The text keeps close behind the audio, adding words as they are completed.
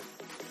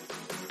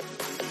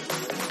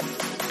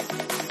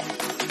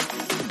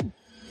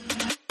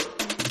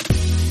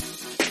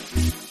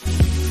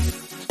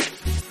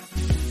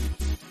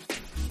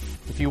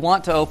you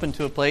want to open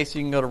to a place,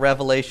 you can go to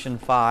Revelation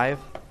 5.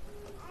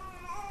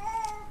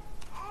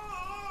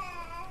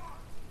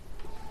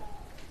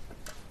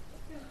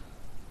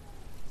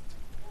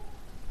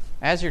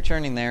 As you're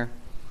turning there,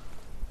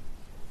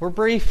 we're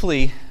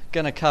briefly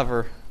going to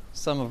cover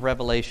some of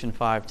Revelation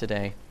 5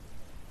 today.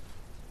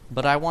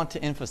 But I want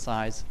to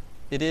emphasize,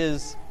 it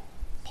is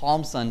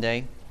Palm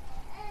Sunday,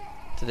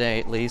 today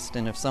at least,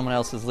 and if someone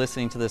else is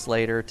listening to this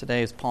later,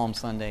 today is Palm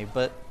Sunday.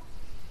 But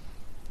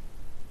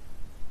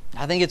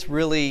I think it's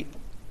really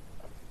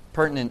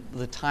pertinent,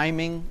 the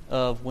timing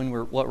of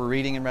what we're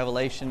reading in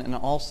Revelation, and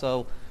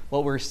also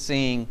what we're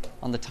seeing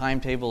on the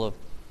timetable of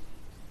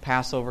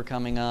Passover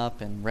coming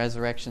up and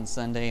Resurrection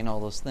Sunday and all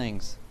those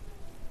things.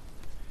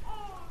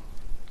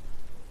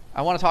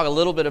 I want to talk a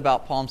little bit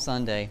about Palm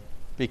Sunday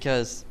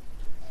because,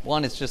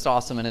 one, it's just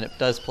awesome and it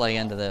does play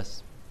into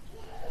this.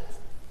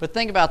 But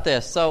think about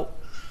this. So,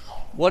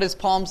 what is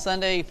Palm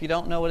Sunday if you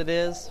don't know what it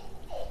is?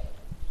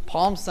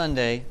 Palm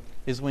Sunday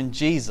is when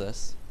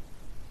Jesus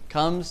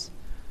comes,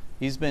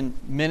 he's been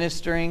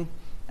ministering,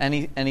 and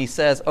he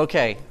says,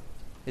 okay,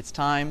 it's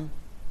time.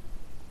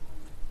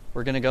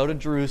 We're going to go to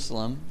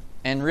Jerusalem.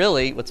 And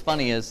really, what's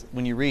funny is,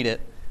 when you read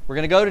it, we're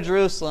going to go to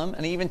Jerusalem,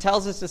 and he even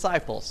tells his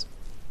disciples,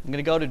 I'm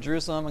going to go to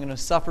Jerusalem, I'm going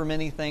to suffer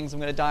many things, I'm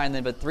going to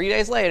die, but 3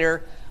 days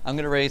later, I'm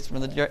going to raise from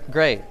the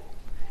grave.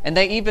 And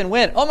they even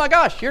went, oh my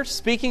gosh, you're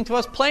speaking to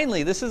us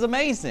plainly, this is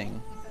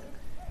amazing.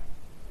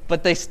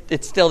 But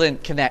it still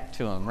didn't connect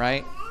to him,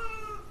 right?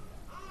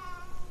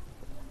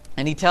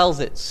 And he tells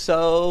it,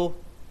 so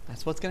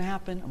that's what's going to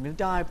happen, I'm going to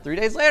die, 3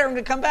 days later, I'm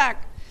going to come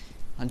back.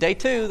 On day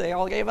 2, they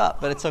all gave up,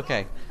 but it's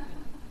okay.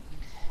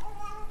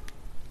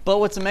 But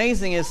what's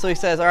amazing is, so he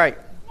says, all right,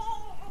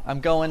 we're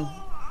going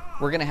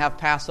to have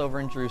Passover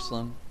in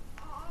Jerusalem.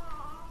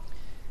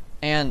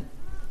 And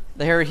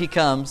there he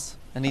comes,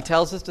 and he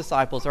tells his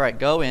disciples, all right,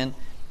 go in,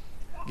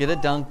 get a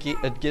donkey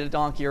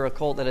or a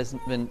colt that has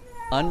been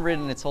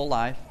unridden its whole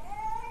life.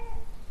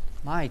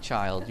 My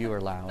child, you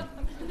are loud.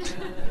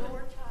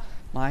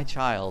 My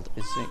child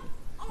is singing.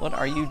 What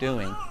are you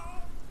doing?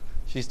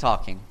 She's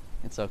talking.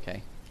 It's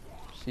okay.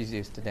 She's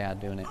used to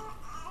Dad doing it.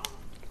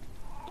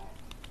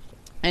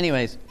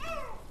 Anyways,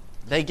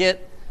 they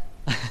get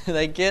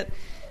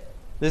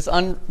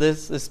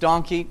this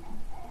donkey,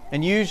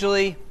 and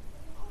usually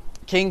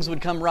kings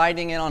would come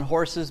riding in on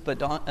horses,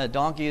 but a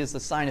donkey is the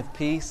sign of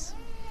peace.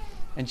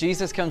 And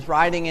Jesus comes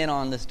riding in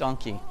on this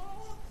donkey.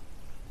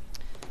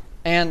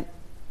 And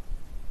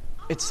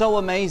it's so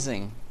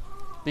amazing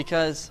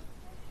because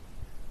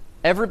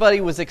everybody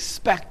was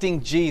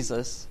expecting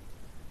Jesus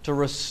to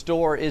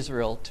restore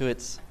Israel to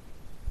its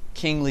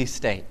kingly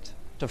state,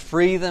 to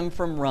free them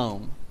from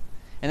Rome.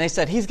 And they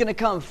said, he's going to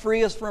come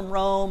free us from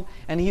Rome,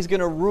 and he's going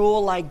to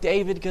rule like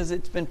David, because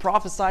it's been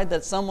prophesied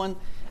that someone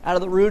out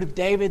of the root of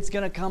David's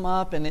going to come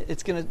up, and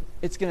it's going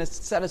to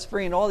set us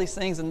free, and all these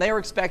things. And they were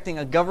expecting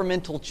a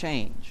governmental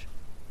change.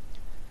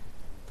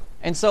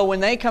 And so when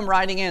they come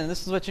riding in, and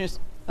this is what's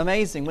just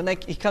amazing,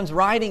 he comes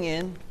riding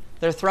in,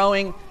 they're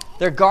throwing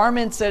their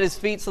garments at his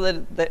feet so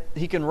that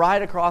he can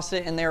ride across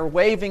it, and they're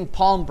waving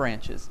palm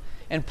branches.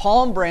 And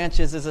palm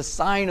branches is a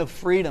sign of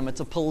freedom. It's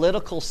a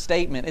political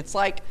statement. It's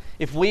like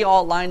if we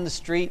all lined the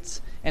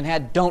streets and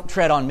had "Don't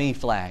Tread on Me"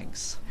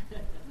 flags.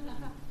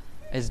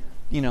 As,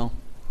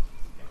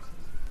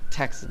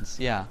 Texans,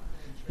 yeah.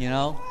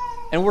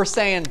 And we're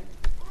saying,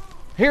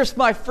 here's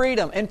my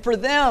freedom. And for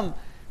them,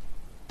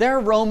 they're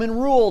Roman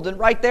ruled. And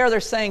right there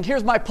they're saying,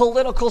 here's my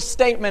political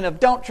statement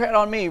of "Don't tread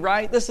on me,"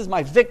 right? This is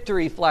my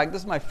victory flag.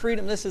 This is my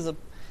freedom. This is a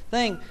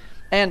thing.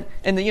 And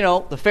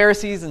the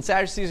Pharisees and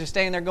Sadducees are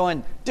staying there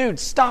going, dude,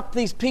 stop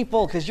these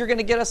people because you're going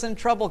to get us in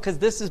trouble, because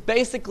this is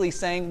basically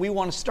saying we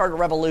want to start a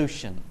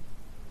revolution,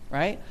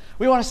 right?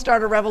 We want to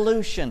start a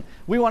revolution.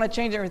 We want to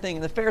change everything.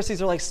 And the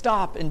Pharisees are like,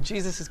 stop. And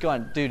Jesus is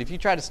going, dude, if you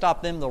try to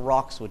stop them, the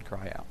rocks would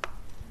cry out.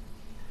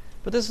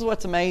 But this is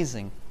what's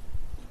amazing.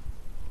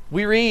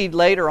 We read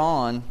later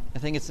on, I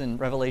think it's in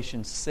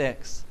Revelation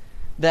 6,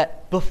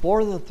 that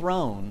before the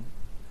throne,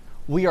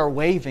 we are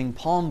waving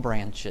palm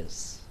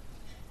branches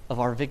of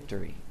our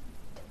victory.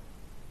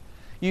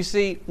 You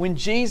see, when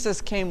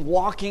Jesus came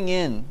walking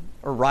in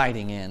or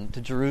riding in to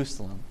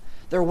Jerusalem,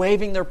 they're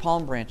waving their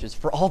palm branches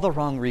for all the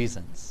wrong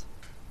reasons,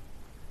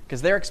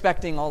 because they're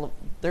expecting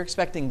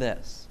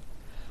this.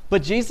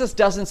 But Jesus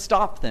doesn't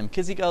stop them,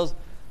 because he goes,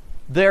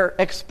 their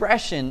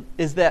expression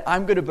is that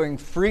I'm going to bring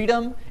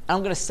freedom, and I'm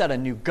going to set a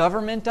new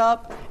government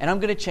up, and I'm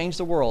going to change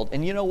the world.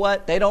 And you know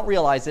what? They don't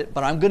realize it,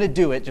 but I'm going to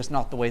do it, just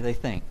not the way they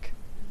think.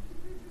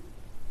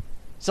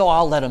 So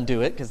I'll let them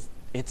do it, because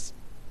it's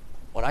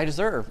what I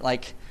deserve.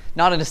 Like,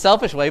 not in a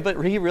selfish way, but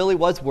he really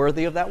was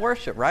worthy of that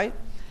worship, right?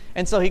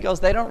 And so he goes,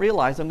 they don't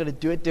realize I'm going to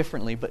do it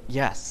differently, but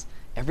yes,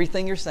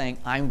 everything you're saying,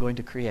 I'm going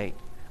to create.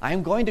 I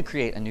am going to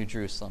create a new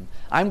Jerusalem.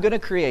 I am going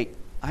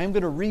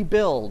to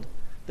rebuild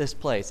this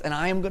place, and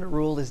I am going to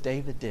rule as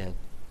David did.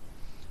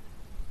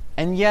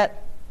 And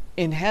yet,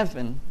 in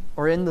heaven,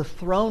 or in the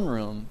throne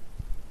room,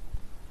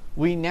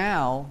 we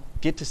now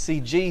get to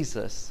see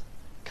Jesus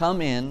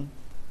come in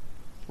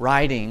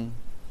riding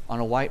on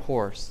a white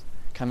horse.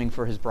 coming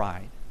for his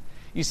bride.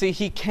 You see,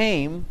 he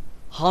came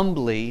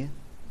humbly,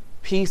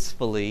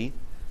 peacefully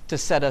to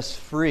set us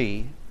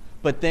free,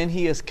 but then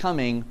he is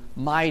coming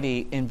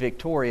mighty and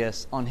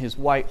victorious on his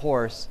white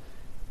horse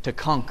to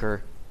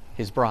conquer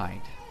his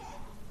bride.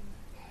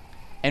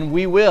 And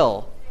we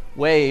will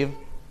wave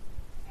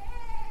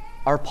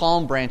our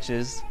palm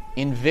branches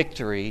in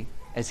victory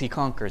as he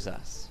conquers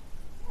us.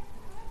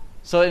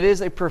 So it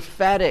is a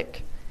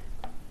prophetic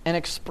an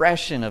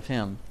expression of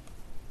him.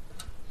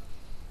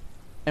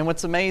 And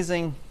what's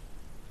amazing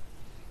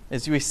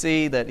is we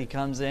see that he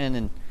comes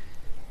in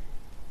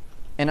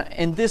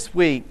and this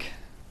week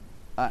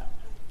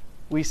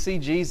we see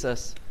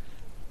Jesus,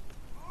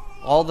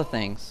 all the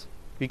things.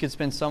 We could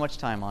spend so much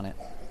time on it.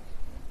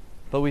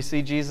 But we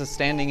see Jesus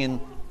standing in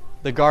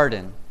the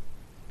garden.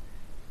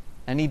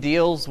 And he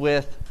deals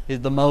with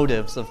the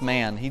motives of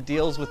man. He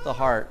deals with the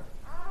heart.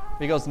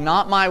 He goes,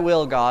 "Not my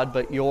will, God,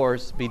 but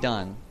yours be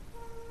done."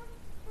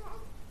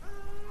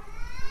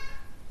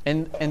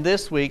 And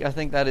this week, I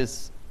think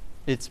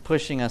it's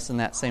pushing us in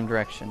that same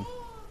direction.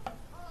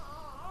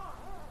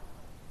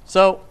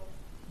 So,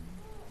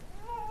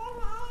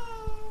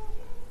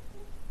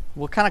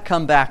 we'll kind of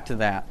come back to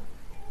that.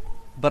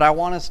 But I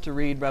want us to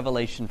read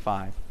Revelation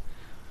 5.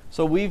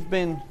 So we've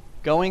been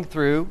going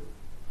through,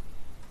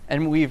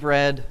 and we've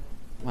read,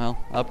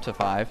 up to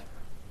 5.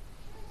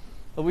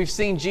 But we've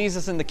seen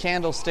Jesus in the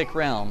candlestick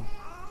realm.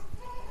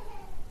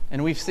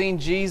 And we've seen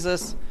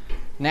Jesus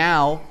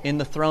now in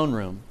the throne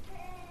room.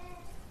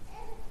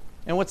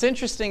 And what's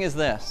interesting is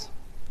this.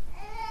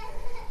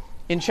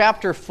 In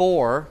chapter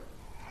 4,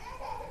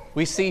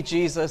 we see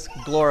Jesus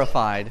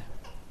glorified.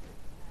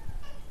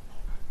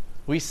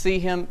 We see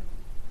him,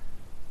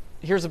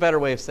 here's a better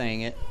way of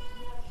saying it.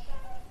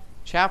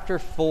 Chapter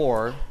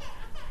 4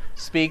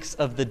 speaks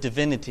of the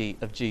divinity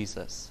of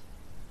Jesus.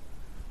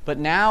 But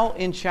now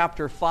in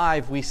chapter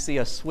 5, we see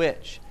a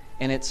switch,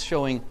 and it's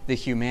showing the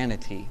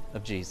humanity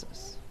of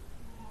Jesus.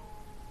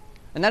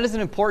 And that is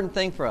an important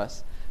thing for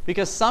us,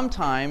 because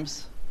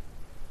sometimes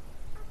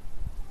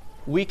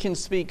we can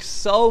speak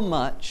so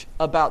much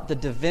about the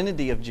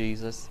divinity of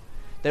Jesus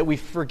that we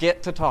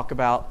forget to talk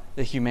about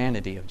the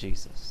humanity of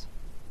Jesus.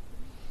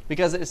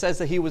 Because it says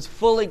that he was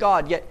fully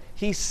God, yet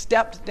he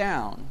stepped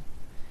down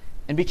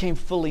and became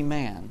fully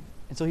man.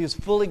 And so he was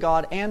fully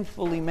God and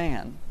fully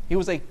man. He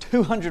was a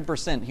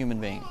 200%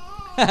 human being.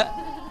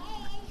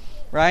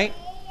 Right?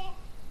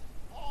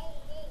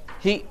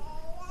 He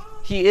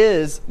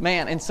is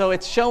man. And so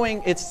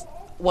it's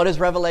what is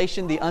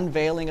Revelation? The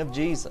unveiling of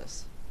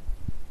Jesus.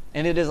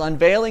 And it is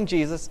unveiling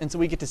Jesus, and so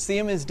we get to see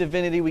him in his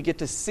divinity. We get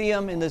to see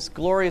him in this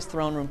glorious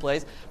throne room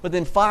place. But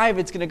then 5,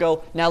 it's going to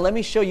go, now let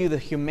me show you the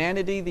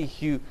humanity,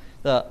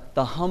 the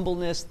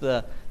humbleness,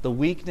 the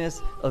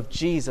weakness of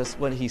Jesus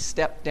when he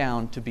stepped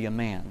down to be a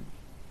man.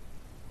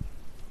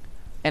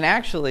 And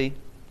actually,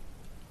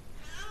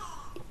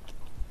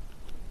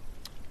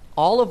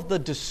 all of the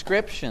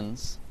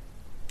descriptions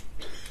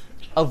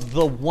of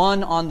the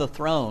one on the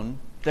throne,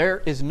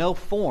 there is no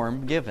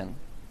form given.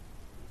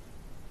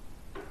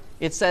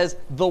 It says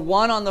the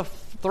one on the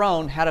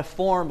throne had a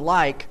form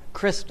like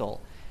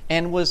crystal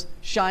and was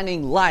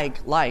shining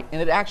like light.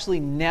 And it actually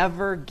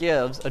never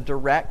gives a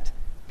direct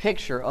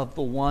picture of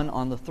the one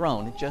on the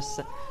throne.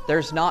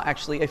 There's not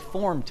actually a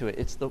form to it.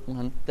 It's the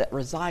one that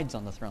resides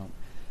on the throne.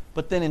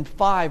 But then in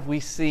 5, we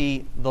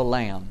see the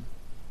Lamb.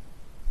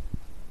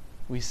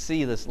 We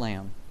see this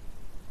Lamb.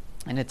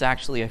 And it's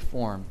actually a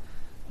form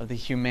of the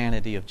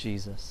humanity of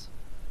Jesus.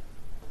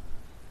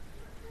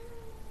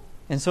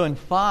 And so in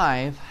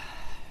 5...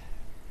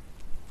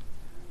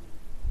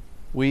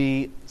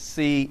 we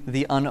see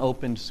the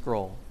unopened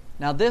scroll.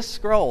 Now this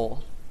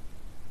scroll,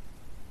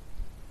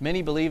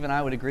 many believe, and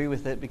I would agree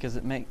with it because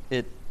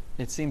it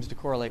seems to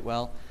correlate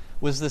well,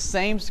 was the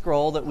same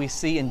scroll that we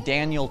see in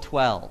Daniel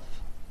 12.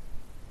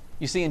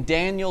 You see, in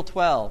Daniel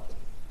 12,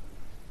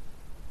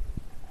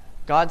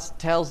 God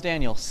tells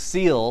Daniel,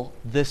 seal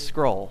this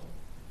scroll,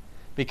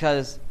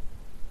 because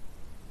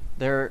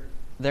there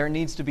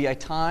needs to be a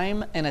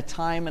time and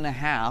a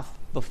half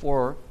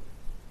before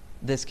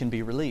this can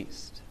be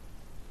released.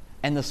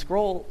 And the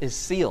scroll is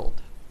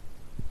sealed.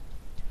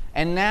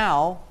 And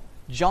now,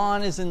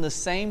 John is in the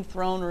same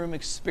throne room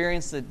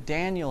experience that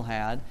Daniel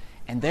had,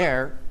 and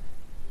there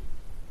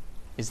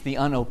is the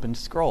unopened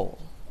scroll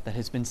that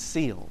has been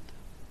sealed,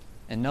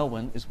 and no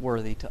one is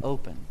worthy to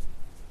open.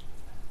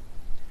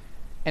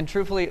 And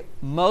truthfully,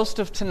 most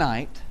of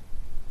tonight,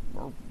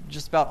 or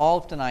just about all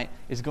of tonight,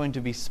 is going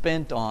to be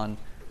spent on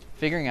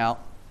figuring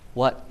out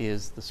what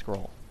is the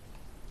scroll.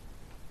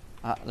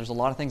 There's a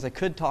lot of things I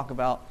could talk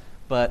about,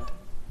 but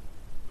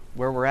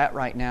where we're at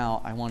right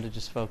now, I want to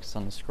just focus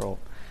on the scroll.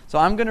 So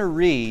I'm going to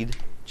read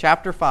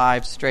chapter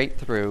 5 straight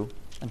through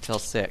until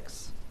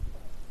 6.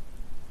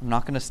 I'm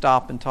not going to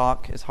stop and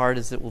talk, as hard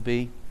as it will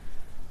be,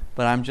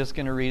 but I'm just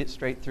going to read it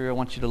straight through. I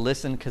want you to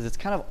listen because it's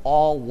kind of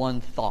all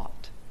one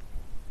thought.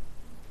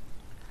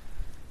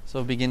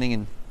 So beginning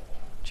in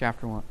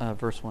chapter 1,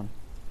 verse 1.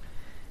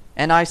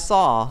 "And I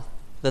saw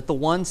that the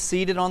one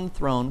seated on the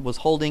throne was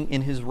holding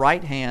in his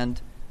right hand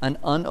an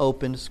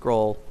unopened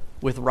scroll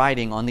with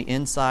writing on the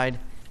inside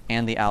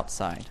and the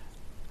outside.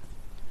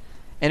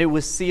 And it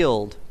was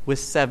sealed with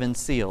 7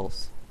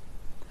 seals.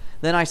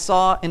 Then I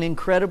saw an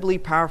incredibly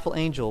powerful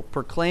angel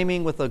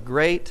proclaiming with a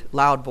great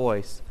loud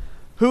voice,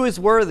 "Who is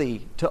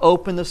worthy to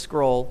open the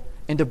scroll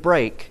and to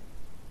break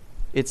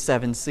its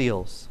 7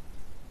 seals?"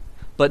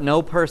 But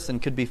no person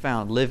could be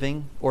found,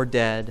 living or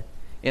dead,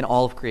 in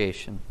all of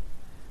creation.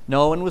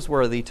 No one was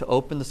worthy to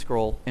open the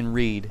scroll and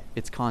read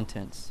its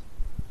contents.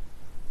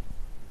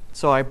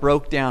 So I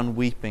broke down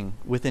weeping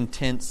with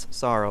intense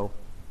sorrow,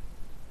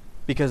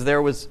 because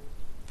there was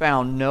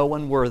found no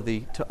one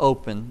worthy to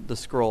open the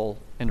scroll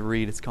and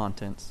read its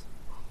contents.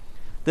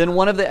 Then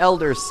one of the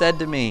elders said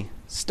to me,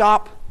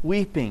 "Stop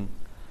weeping.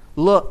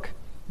 Look,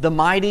 the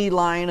mighty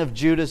Lion of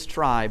Judah's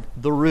tribe,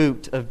 the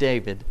Root of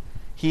David,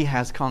 he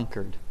has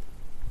conquered.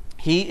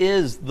 He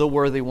is the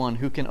worthy one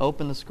who can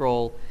open the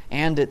scroll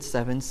and its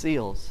 7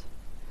 seals."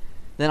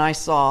 Then I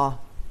saw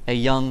a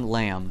young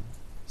lamb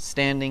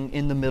standing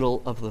in the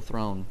middle of the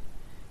throne,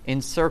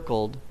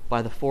 encircled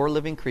by the 4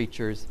 living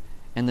creatures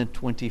and the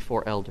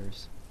 24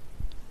 elders.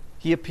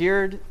 He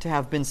appeared to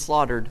have been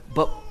slaughtered,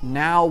 but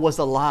now was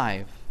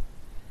alive.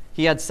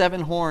 He had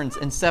 7 horns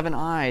and 7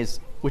 eyes,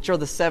 which are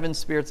the 7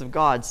 spirits of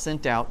God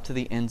sent out to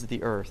the ends of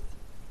the earth.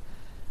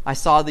 I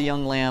saw the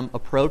young lamb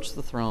approach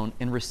the throne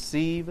and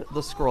receive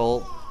the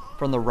scroll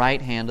from the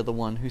right hand of the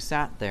one who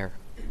sat there.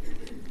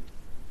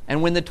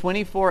 And when the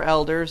 24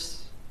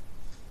 elders...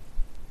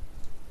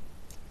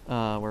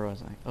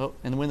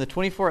 and when the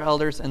 24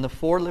 elders and the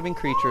 4 living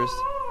creatures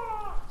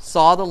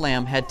saw the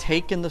Lamb had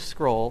taken the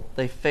scroll,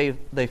 they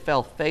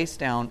fell face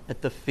down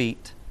at the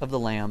feet of the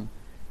Lamb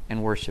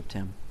and worshipped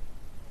him.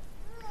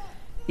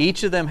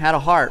 Each of them had a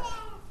harp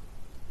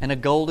and a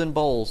golden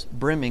bowls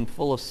brimming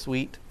full of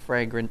sweet,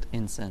 fragrant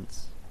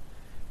incense,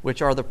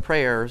 which are the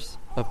prayers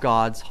of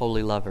God's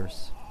holy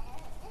lovers.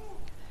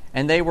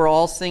 And they were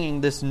all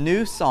singing this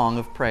new song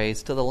of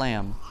praise to the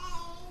Lamb.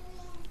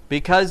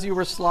 "Because you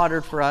were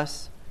slaughtered for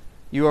us,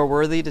 you are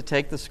worthy to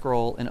take the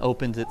scroll and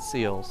open its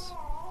seals.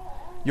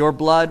 Your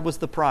blood was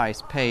the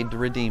price paid to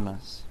redeem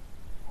us.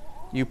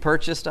 You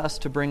purchased us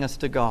to bring us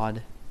to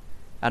God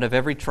out of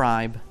every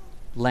tribe,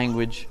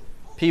 language,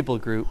 people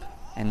group,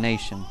 and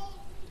nation.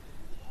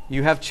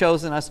 You have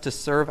chosen us to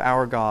serve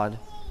our God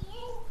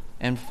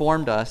and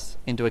formed us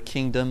into a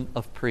kingdom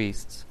of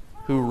priests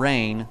who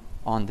reign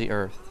on the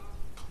earth."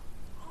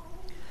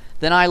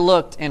 Then I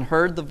looked and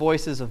heard the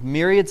voices of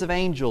myriads of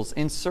angels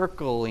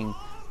encircling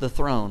the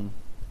throne,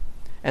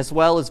 as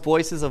well as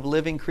voices of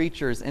living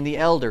creatures and the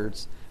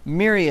elders,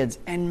 myriads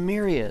and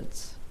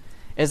myriads.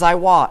 As I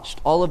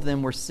watched, all of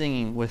them were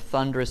singing with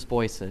thunderous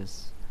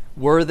voices,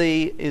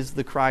 "Worthy is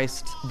the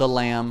Christ, the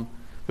Lamb,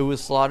 who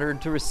was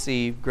slaughtered to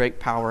receive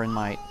great power and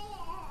might,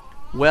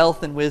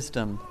 wealth and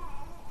wisdom,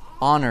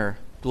 honor,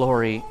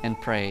 glory, and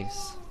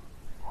praise."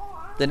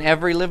 Then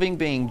every living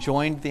being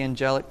joined the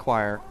angelic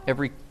choir,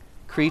 every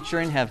creature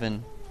in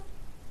heaven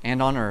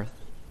and on earth,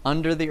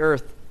 under the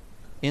earth,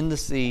 in the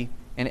sea,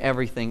 and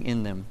everything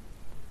in them,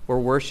 were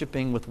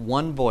worshiping with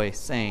one voice,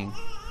 saying,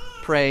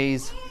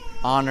 "Praise,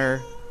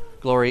 honor,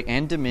 glory,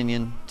 and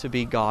dominion to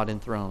be God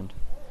enthroned,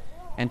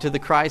 and to the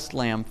Christ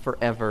Lamb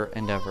forever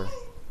and ever."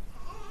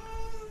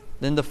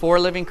 Then the 4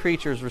 living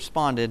creatures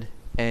responded,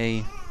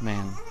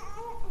 "Amen."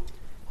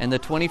 And the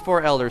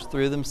 24 elders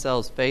threw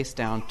themselves face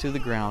down to the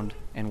ground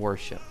and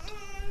worshipped.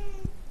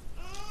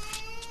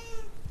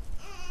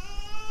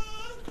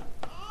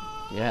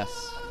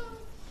 Yes.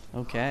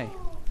 Okay.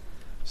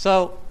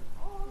 So,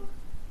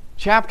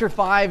 chapter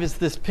 5 is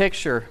this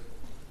picture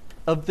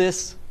of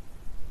this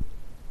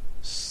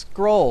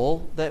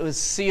scroll that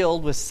was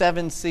sealed with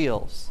 7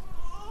 seals.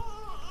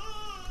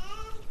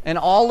 And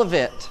all of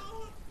it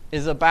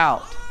is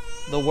about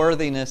the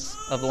worthiness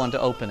of the one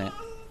to open it.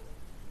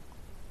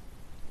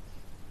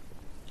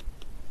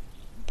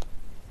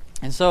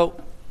 And so,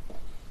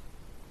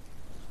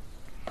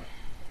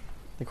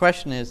 the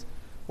question is,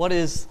 what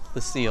is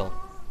the seal?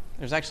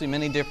 There's actually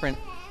many different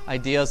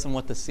ideas on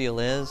what the seal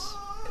is.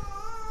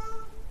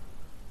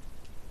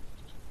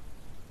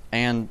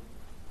 And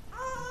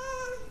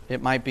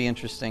it might be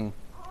interesting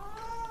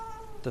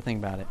to think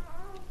about it.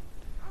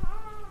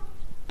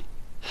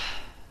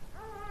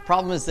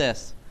 Problem is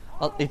this.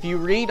 If you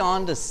read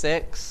on to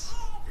 6,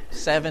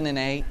 7, and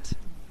 8,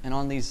 and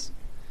on these,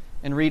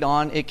 and read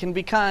on, it can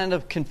be kind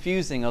of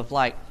confusing of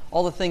like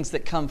all the things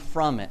that come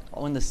from it.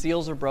 When the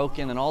seals are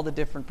broken and all the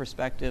different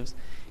perspectives.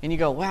 And you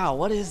go, wow,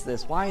 what is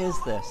this? Why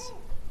is this?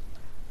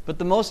 But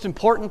the most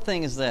important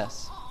thing is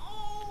this.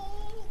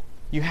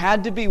 You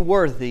had to be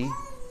worthy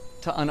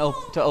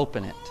to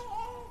open it.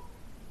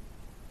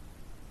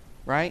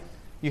 Right?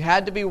 You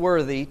had to be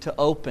worthy to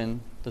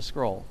open the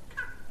scroll.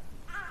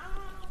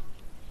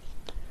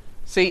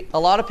 See, a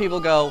lot of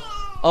people go,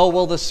 oh,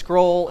 well, the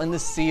scroll and the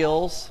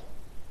seals,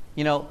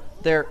 you know,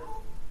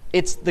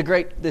 it's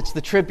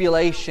the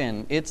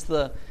tribulation, it's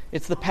the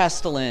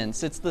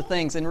pestilence, it's the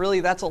things. And really,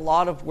 that's a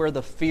lot of where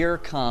the fear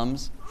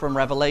comes from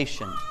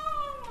Revelation.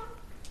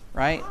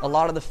 Right? A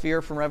lot of the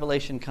fear from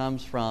Revelation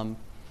comes from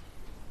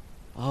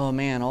oh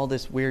man, all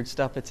this weird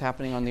stuff that's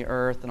happening on the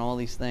earth and all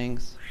these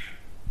things.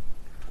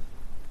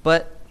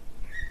 But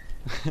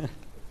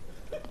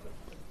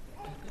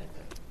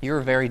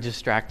you're very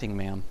distracting,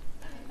 ma'am.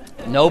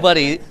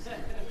 Nobody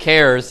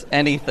cares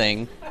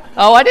anything.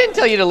 Oh, I didn't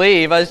tell you to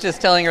leave. I was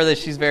just telling her that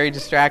she's very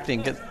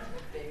distracting because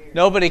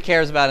nobody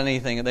cares about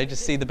anything. They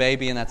just see the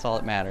baby and that's all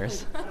that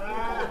matters.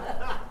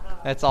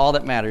 That's all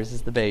that matters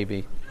is the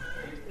baby.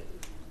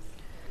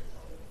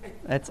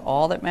 That's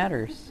all that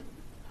matters.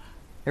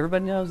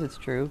 Everybody knows it's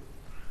true.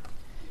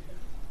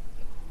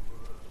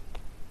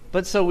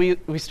 But so we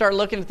start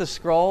looking at the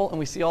scroll and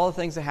we see all the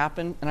things that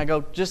happen, and I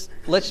go,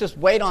 let's just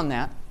wait on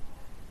that.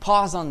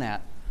 Pause on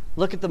that.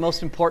 Look at the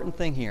most important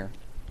thing here.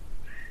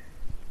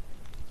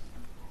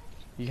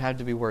 You had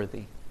to be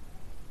worthy.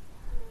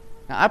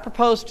 Now, I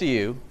propose to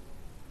you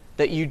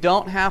that you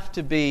don't have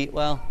to be,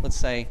 well, let's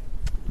say,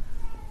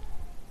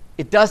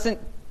 it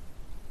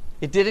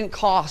didn't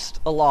cost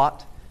a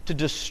lot to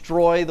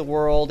destroy the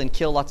world and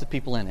kill lots of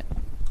people in it.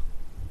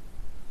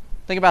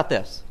 Think about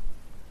this.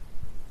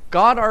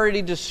 God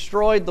already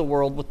destroyed the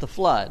world with the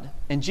flood,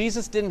 and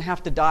Jesus didn't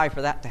have to die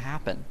for that to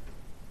happen.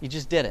 He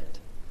just did it.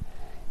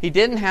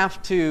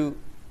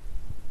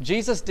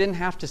 Jesus didn't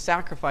have to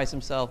sacrifice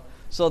himself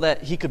so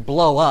that he could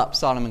blow up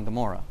Sodom and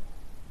Gomorrah.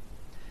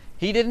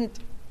 He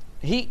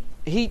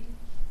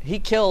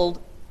killed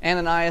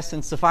Ananias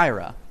and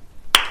Sapphira.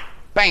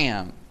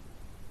 Bam!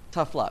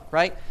 Tough luck,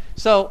 right?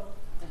 So,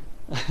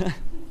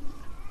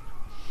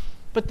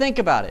 but think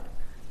about it.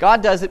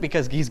 God does it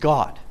because he's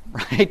God,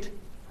 right?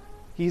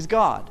 He's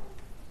God.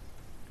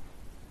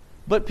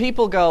 But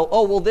people go,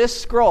 oh, well,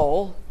 this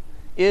scroll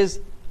is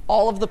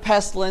all of the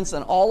pestilence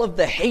and all of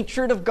the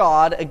hatred of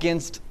God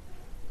against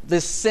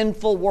this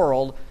sinful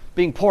world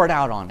being poured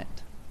out on it.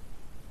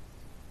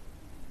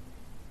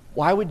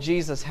 Why would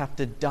Jesus have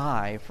to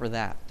die for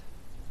that?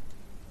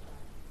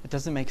 It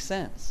doesn't make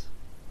sense.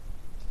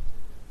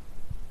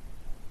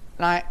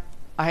 And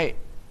I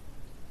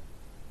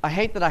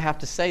hate that I have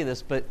to say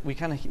this, but we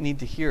kind of need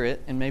to hear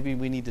it, and maybe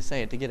we need to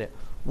say it to get it.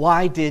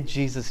 Why did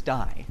Jesus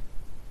die?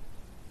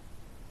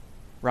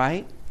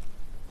 Right?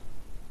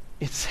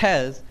 It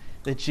says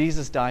that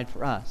Jesus died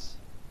for us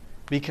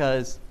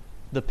because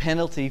the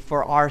penalty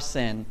for our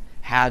sin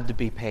had to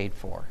be paid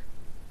for.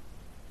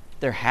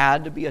 There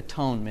had to be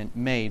atonement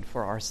made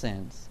for our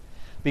sins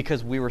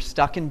because we were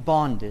stuck in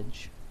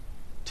bondage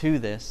to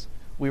this.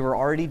 We were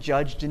already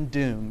judged and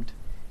doomed,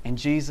 and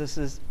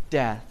Jesus'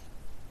 death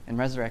and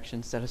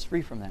resurrection set us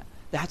free from that.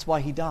 That's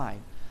why he died.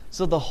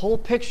 So the whole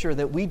picture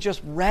that we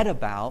just read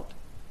about,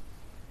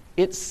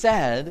 it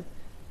said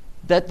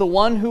that the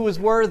one who was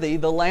worthy,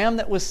 the lamb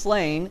that was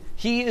slain,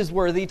 he is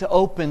worthy to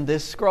open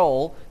this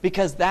scroll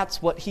because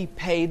that's what he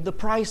paid the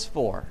price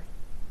for.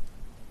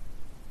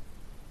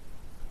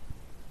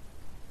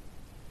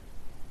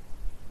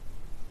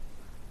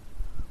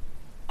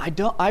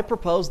 I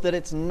propose that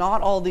it's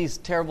not all these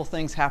terrible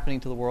things happening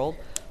to the world,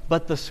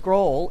 but the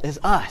scroll is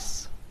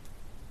us.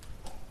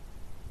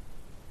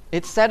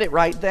 It said it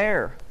right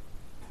there.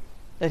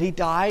 That he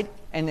died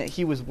and that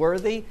he was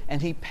worthy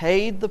and he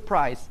paid the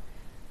price.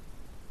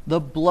 The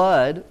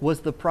blood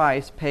was the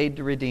price paid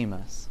to redeem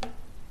us.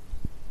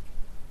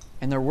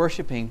 And they're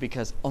worshiping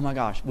because, oh my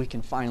gosh, we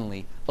can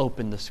finally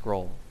open the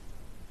scroll.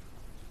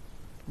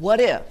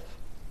 What if?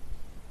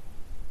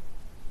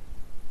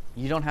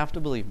 You don't have to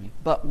believe me,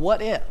 but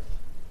what if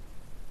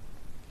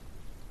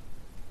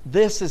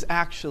this is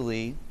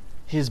actually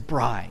his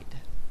bride?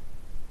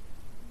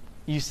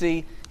 You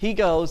see, he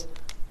goes,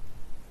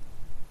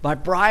 my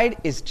bride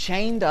is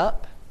chained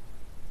up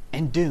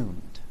and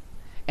doomed.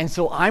 And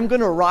so I'm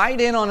going to ride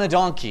in on a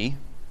donkey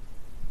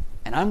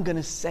and I'm going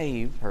to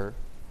save her.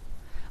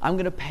 I'm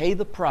going to pay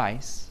the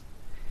price.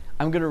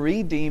 I'm going to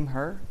redeem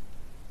her.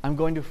 I'm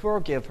going to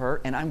forgive her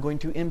and I'm going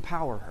to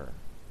empower her.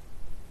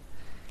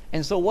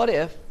 And so what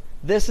if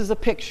this is a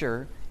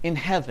picture in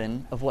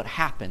heaven of what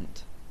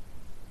happened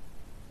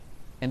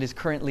and is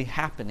currently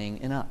happening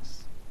in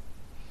us?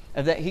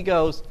 Of that he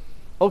goes,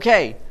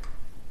 okay,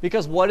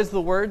 because what does the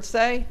word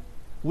say?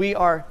 We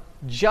are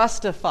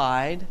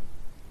justified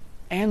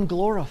and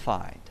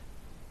glorified.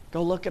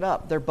 Go look it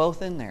up. They're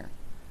both in there.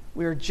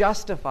 We are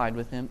justified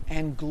with him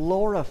and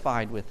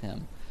glorified with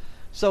him.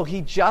 So he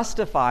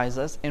justifies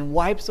us and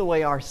wipes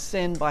away our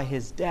sin by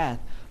his death.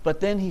 But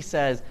then he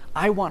says,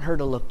 I want her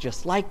to look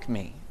just like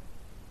me.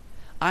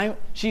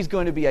 She's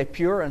going to be a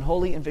pure and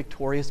holy and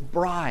victorious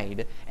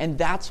bride. And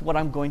that's what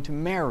I'm going to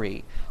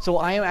marry. So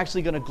I am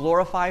actually going to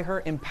glorify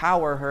her,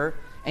 empower her,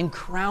 and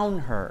crown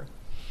her.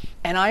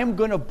 And I am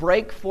going to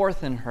break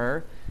forth in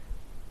her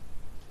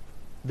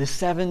the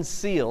 7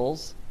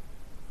 seals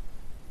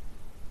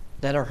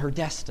that are her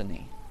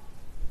destiny.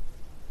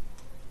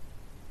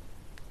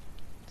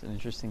 It's an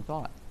interesting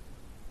thought.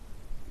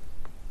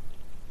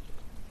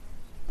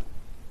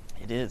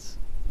 It is.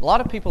 A lot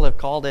of people have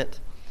called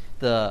it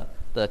the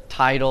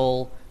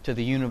title to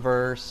the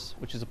universe,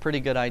 which is a pretty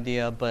good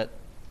idea, but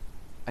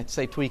I'd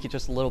say tweak it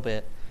just a little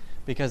bit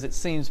because it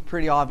seems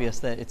pretty obvious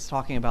that it's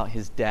talking about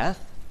his death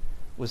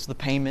was the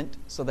payment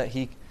so that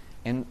he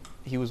and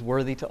he was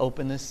worthy to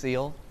open this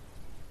seal.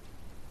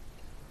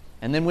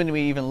 And then when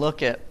we even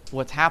look at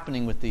what's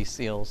happening with these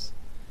seals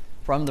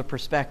from the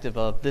perspective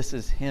of this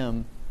is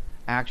him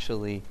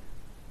actually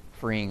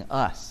freeing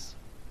us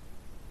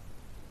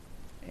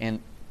and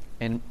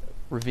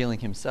revealing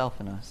himself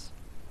in us.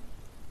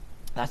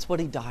 That's what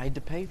he died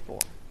to pay for.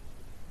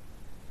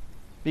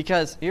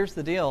 Because here's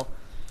the deal.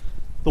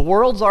 The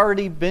world's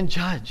already been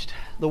judged.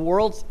 The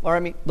world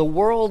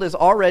is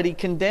already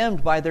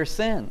condemned by their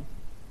sin.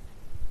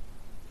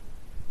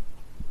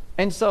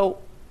 And so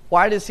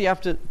why does he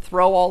have to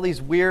throw all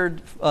these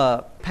weird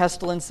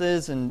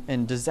pestilences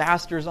and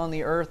disasters on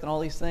the earth and all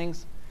these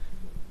things?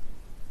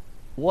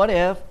 What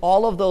if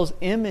all of those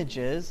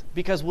images,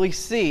 because we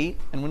see,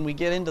 and when we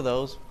get into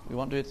those, we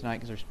won't do it tonight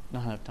because there's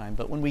not enough time,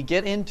 but when we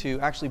get into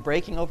actually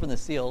breaking open the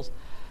seals,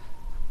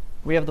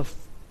 we have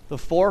the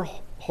 4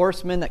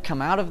 horsemen that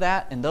come out of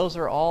that, and those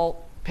are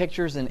all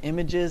pictures and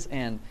images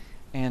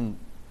and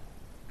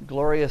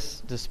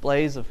glorious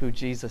displays of who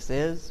Jesus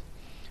is.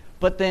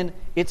 But then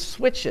it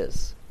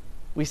switches.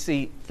 We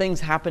see things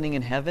happening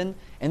in heaven,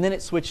 and then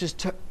it switches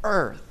to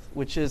earth,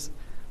 which is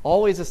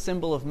always a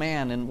symbol of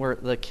man and where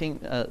the king,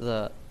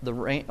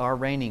 our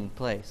reigning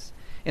place.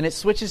 And it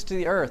switches to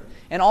the earth,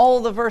 and all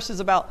of the verses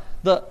about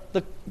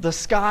the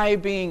sky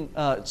being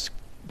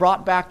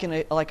brought back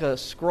in like a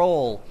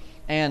scroll,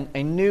 and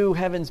a new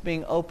heavens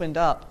being opened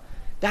up.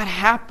 That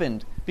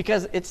happened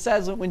because it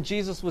says that when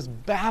Jesus was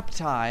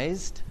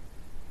baptized,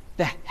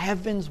 the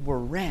heavens were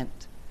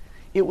rent.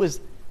 It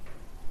was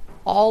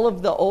all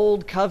of the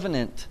old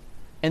covenant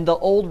and the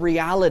old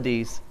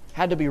realities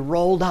had to be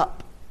rolled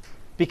up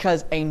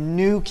because a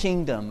new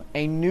kingdom,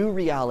 a new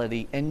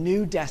reality, a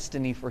new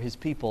destiny for his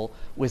people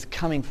was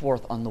coming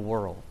forth on the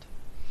world.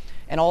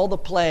 And all the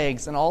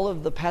plagues and all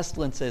of the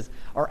pestilences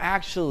are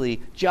actually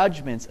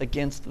judgments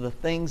against the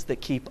things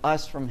that keep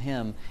us from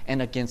him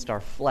and against our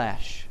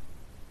flesh.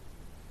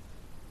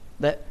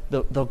 That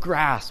the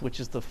grass, which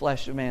is the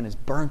flesh of man, is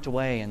burnt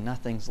away and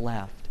nothing's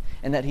left.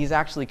 And that he's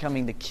actually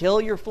coming to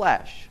kill your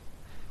flesh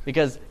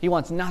because he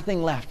wants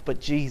nothing left but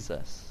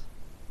Jesus.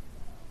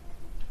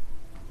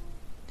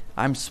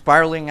 I'm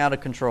spiraling out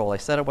of control. I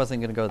said I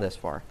wasn't going to go this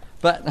far.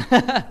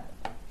 But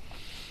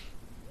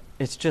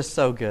it's just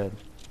so good.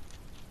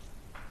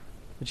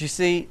 But you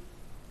see,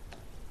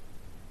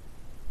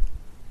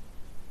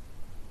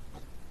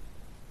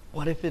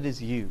 what if it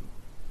is you?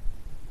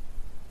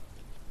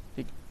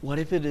 What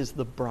if it is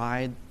the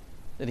bride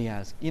that he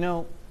has? You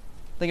know,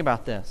 think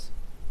about this.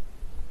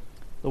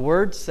 The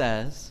word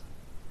says,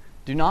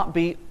 do not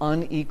be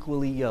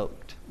unequally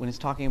yoked. When it's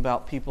talking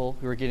about people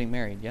who are getting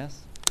married,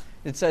 yes?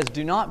 It says,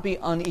 do not be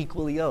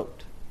unequally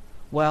yoked.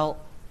 Well,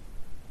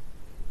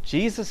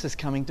 Jesus is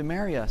coming to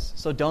marry us.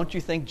 So don't you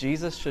think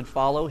Jesus should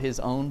follow his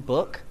own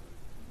book?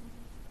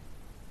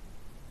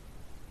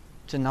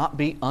 To not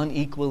be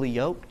unequally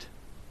yoked?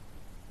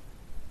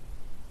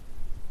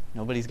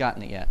 Nobody's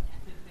gotten it yet.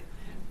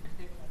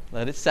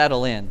 Let it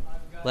settle in.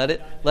 Let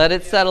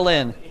it settle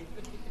in.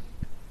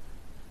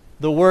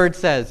 The word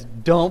says,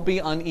 don't be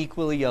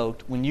unequally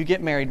yoked. When you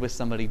get married with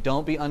somebody,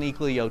 don't be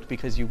unequally yoked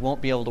because you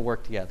won't be able to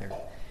work together.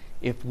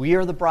 If we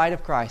are the bride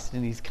of Christ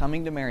and he's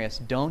coming to marry us,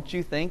 don't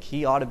you think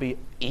he ought to be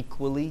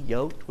equally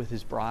yoked with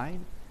his bride?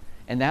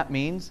 And that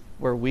means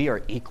where we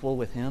are equal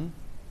with him.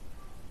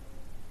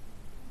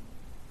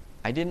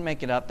 I didn't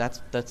make it up. That's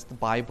the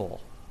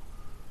Bible.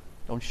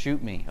 Don't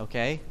shoot me,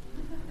 okay?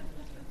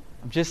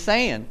 I'm just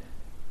saying.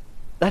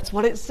 That's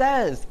what it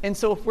says. And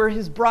so if we're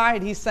his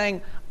bride, he's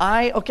saying,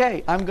 I'm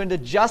going to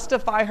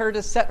justify her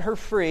to set her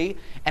free,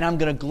 and I'm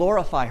going to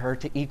glorify her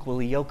to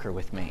equally yoke her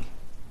with me.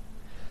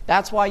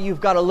 That's why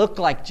you've got to look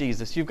like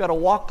Jesus. You've got to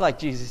walk like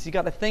Jesus. You've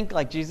got to think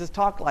like Jesus,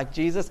 talk like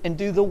Jesus, and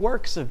do the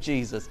works of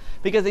Jesus.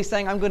 Because he's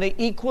saying, I'm going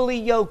to equally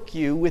yoke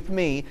you with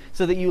me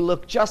so that you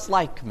look just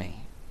like me.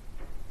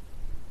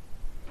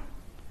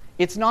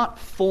 It's not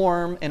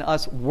form and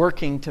us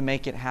working to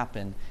make it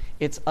happen.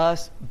 It's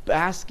us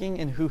basking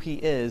in who he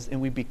is,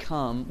 and we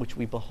become which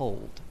we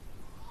behold.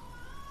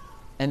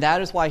 And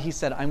that is why he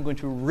said, I'm going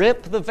to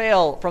rip the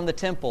veil from the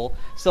temple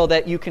so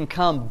that you can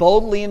come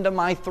boldly into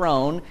my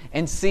throne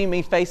and see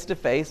me face to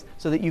face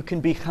so that you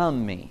can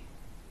become me.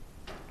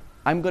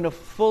 I'm going to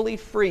fully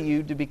free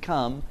you to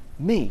become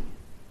me.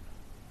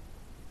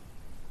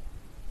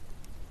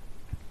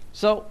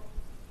 So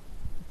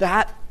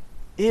that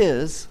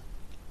is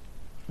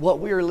what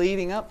we are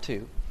leading up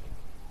to.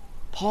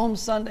 Palm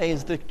Sunday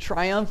is the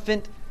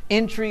triumphant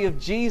entry of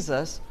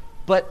Jesus,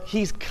 but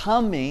he's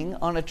coming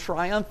on a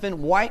triumphant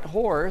white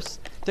horse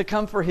to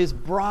come for his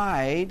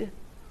bride.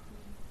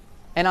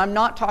 And I'm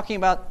not talking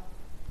about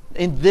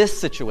in this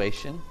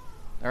situation.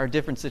 There are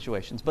different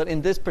situations. But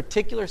in this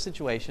particular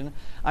situation,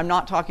 I'm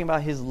not talking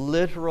about his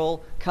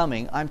literal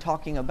coming. I'm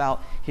talking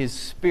about his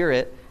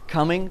Spirit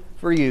coming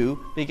for you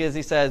because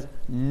he says,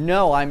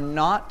 no, I am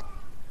not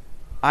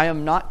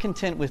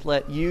content with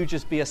let you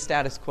just be a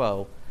status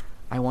quo.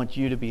 I want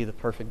you to be the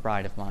perfect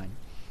bride of mine.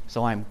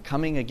 So I'm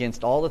coming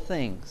against all the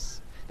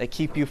things that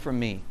keep you from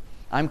me.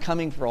 I'm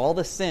coming for all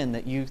the sin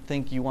that you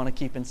think you want to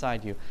keep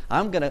inside you.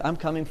 I'm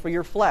coming for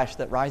your flesh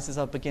that rises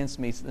up against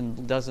me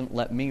and doesn't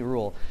let me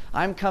rule.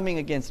 I'm coming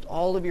against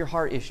all of your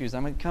heart issues.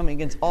 I'm coming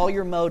against all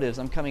your motives.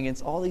 I'm coming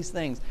against all these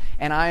things.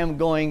 And I am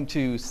going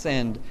to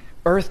send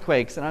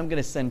earthquakes, and I'm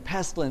going to send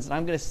pestilence, and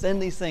I'm going to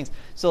send these things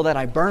so that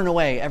I burn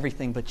away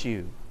everything but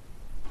you.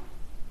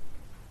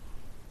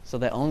 So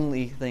the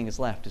only thing is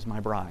left is my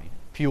bride,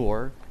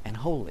 pure and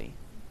holy,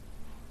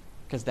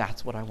 because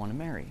that's what I want to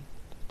marry.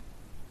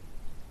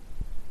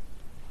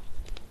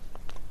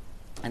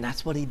 And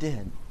that's what he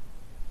did.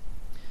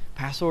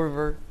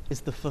 Passover is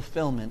the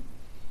fulfillment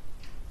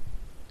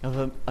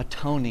of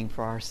atoning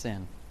for our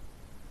sin.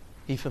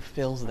 He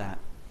fulfills that.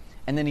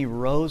 And then he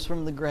rose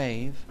from the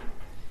grave,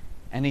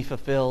 and he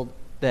fulfilled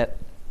that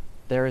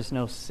there is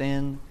no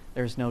sin,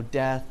 there is no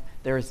death,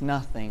 there is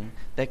nothing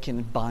that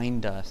can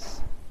bind us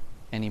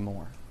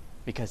anymore,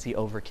 because he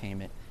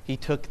overcame it. He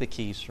took the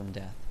keys from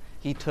death.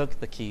 He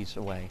took the keys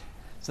away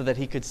so that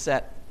he could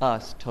set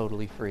us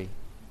totally free.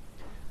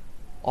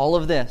 All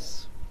of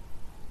this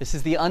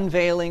is the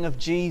unveiling of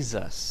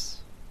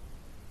Jesus,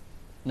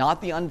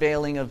 not the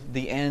unveiling of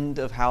the end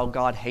of how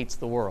God hates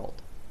the world,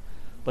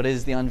 but it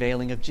is the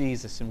unveiling of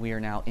Jesus, and we are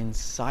now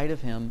inside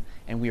of him,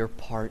 and we are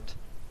part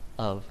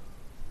of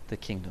the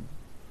kingdom.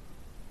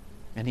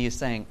 And he is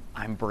saying,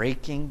 I'm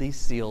breaking these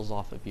seals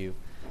off of you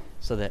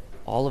so that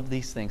all of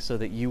these things, so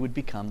that you would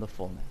become the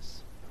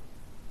fullness.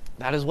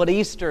 That is what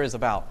Easter is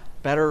about.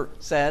 Better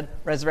said,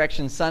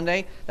 Resurrection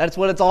Sunday, that's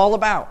what it's all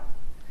about.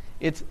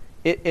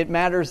 It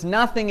matters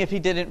nothing if he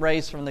didn't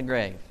raise from the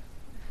grave.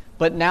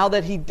 But now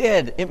that he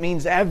did, it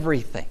means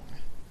everything.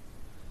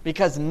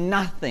 Because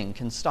nothing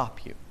can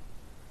stop you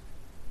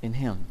in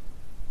him.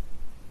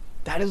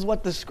 That is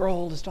what the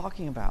scroll is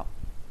talking about.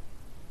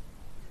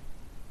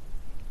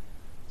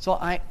 So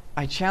I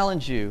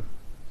challenge you,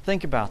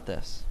 think about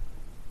this.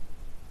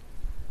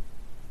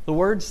 The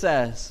Word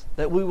says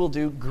that we will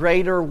do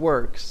greater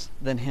works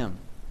than him.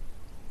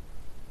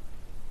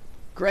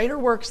 Greater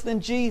works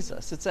than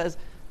Jesus. It says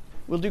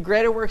we'll do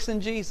greater works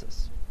than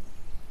Jesus.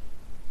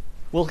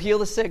 We'll heal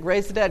the sick,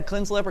 raise the dead,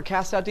 cleanse the leper,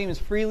 cast out demons.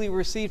 Freely we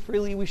receive,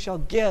 freely we shall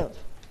give.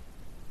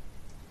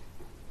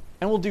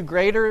 And we'll do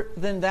greater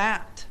than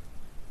that.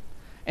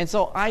 And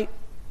so I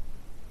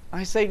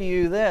say to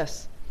you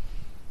this.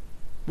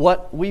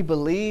 What we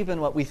believe and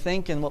what we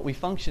think and what we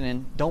function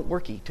in don't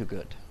work too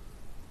good.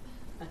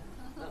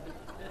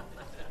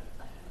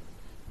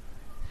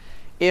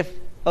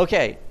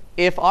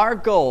 If our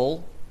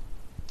goal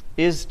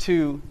is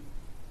to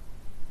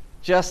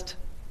just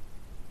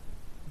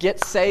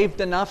get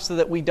saved enough so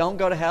that we don't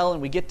go to hell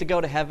and we get to go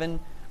to heaven,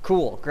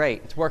 cool,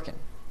 great, it's working.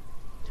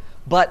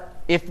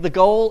 But if the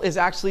goal is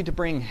actually to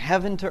bring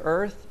heaven to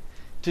earth,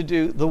 to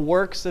do the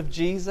works of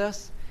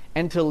Jesus,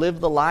 and to live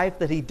the life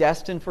that he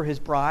destined for his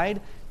bride,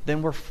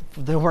 then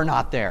we're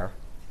not there.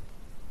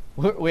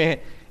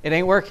 It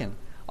ain't working.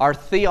 Our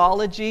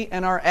theology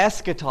and our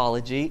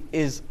eschatology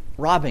is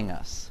robbing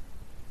us.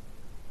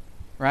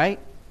 Right?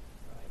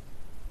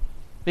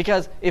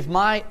 Because if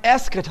my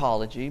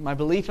eschatology, my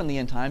belief in the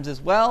end times is,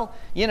 well,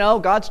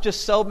 God's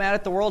just so mad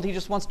at the world, he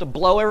just wants to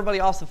blow everybody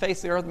off the face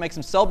of the earth, makes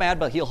him so mad,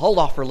 but he'll hold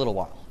off for a little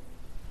while.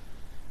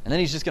 And then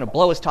he's just going to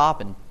blow his top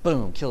and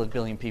boom, kill 1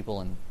 billion people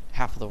and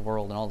half of the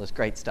world and all this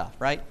great stuff,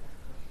 right?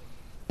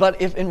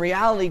 But if in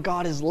reality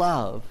God is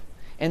love,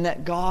 and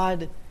that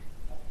God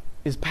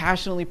is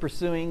passionately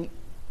pursuing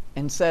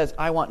and says,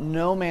 I want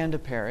no man to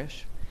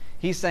perish,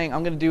 he's saying,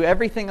 I'm going to do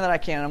everything that I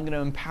can. I'm going to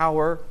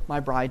empower my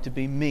bride to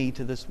be me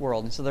to this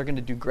world. And so they're going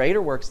to do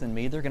greater works than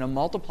me. They're going to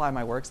multiply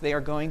my works. They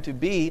are going to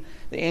be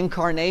the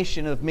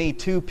incarnation of me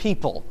to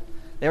people.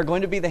 They're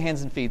going to be the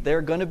hands and feet.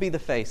 They're going to be the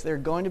face. They're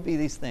going to be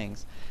these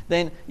things.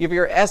 Then if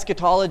your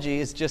eschatology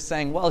is just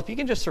saying, well, if you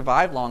can just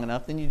survive long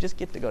enough, then you just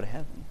get to go to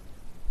heaven.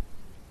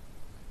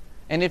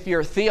 And if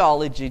your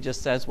theology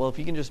just says, well, if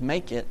you can just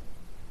make it,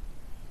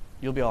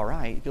 you'll be all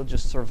right. You'll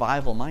just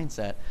survival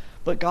mindset.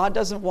 But God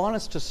doesn't want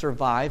us to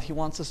survive. He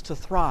wants us to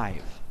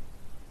thrive.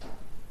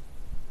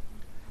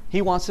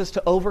 He wants us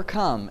to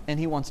overcome, and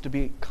he wants to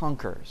be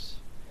conquerors.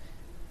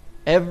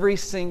 Every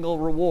single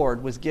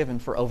reward was given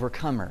for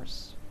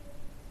overcomers.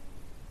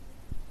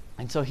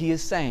 And so he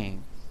is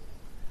saying,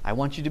 I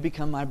want you to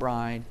become my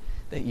bride,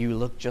 that you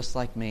look just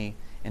like me,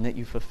 and that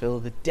you fulfill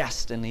the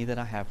destiny that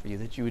I have for you,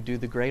 that you would do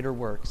the greater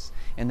works,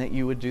 and that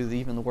you would do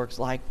even the works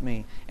like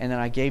me, and that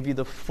I gave you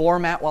the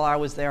format while I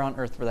was there on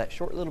earth for that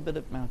short little bit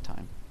amount of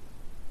time.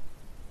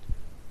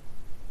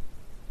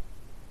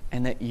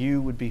 And that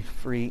you would be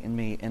free in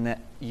me, and that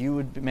you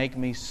would make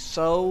me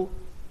so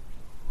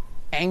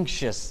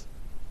anxious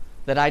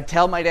that I'd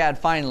tell my dad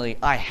finally,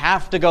 I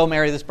have to go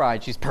marry this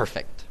bride. She's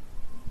perfect.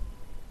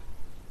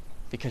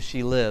 Because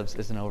she lives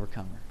as an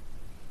overcomer.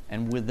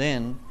 And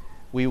within,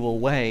 we will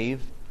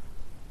wave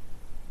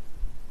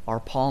our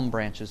palm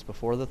branches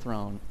before the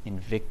throne in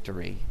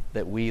victory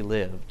that we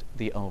lived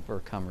the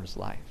overcomer's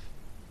life.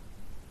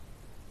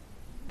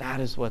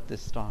 That is what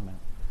this is talking about.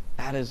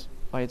 That is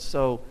why it's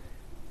so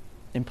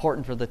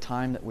important for the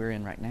time that we're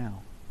in right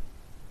now.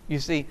 You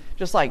see,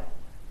 just like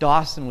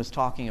Dawson was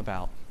talking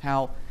about,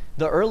 how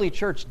the early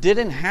church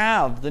didn't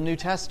have the New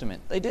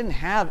Testament. They didn't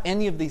have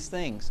any of these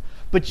things.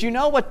 But you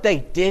know what they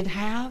did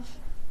have?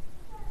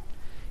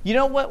 You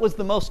know what was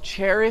the most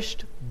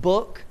cherished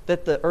book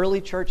that the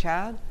early church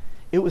had?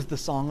 It was the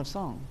Song of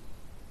Songs.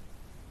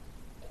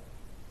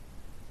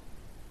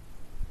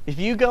 If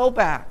you go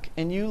back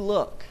and you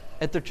look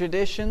at the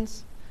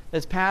traditions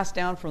that's passed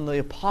down from the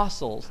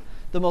apostles,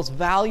 the most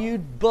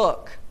valued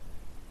book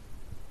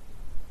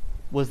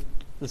was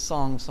the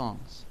Song of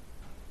Songs.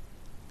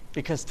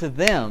 Because to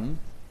them,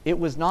 it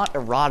was not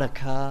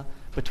erotica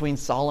between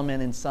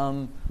Solomon and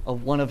some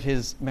of one of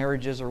his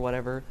marriages or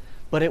whatever,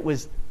 but it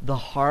was the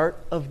heart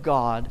of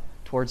God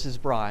towards his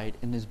bride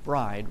and his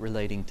bride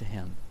relating to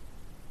him.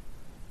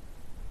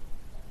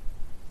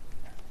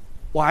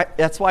 Why?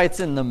 That's why it's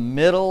in the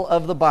middle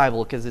of the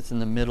Bible, because it's in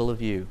the middle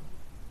of you.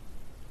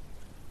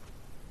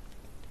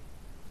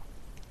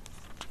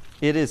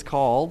 It is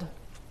called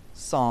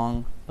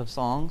Song of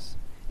Songs.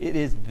 It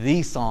is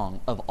the song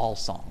of all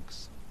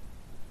songs.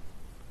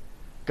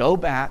 Go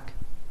back,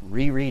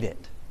 reread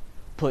it.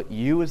 Put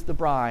you as the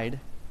bride,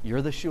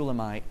 you're the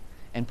Shulamite,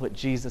 and put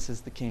Jesus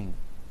as the king.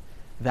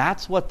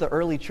 That's what the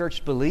early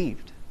church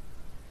believed.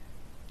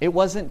 It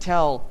wasn't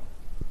till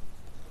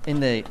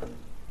in the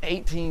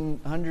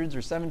 1800s or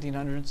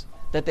 1700s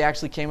that they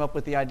actually came up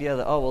with the idea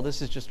that, oh, well,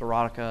 this is just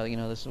erotica,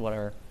 this is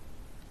whatever.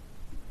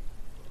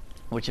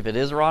 Which if it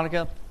is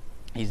erotica,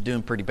 he's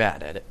doing pretty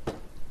bad at it.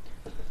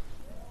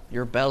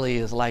 Your belly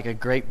is like a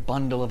great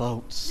bundle of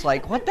oats.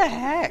 Like, what the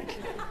heck?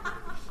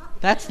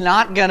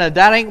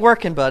 That ain't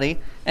working, buddy.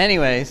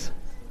 Anyways.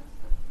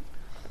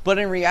 But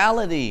in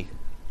reality,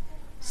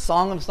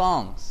 Song of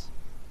Songs,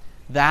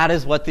 that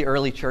is what the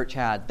early church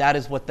had. That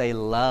is what they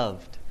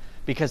loved.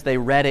 Because they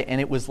read it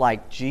and it was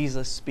like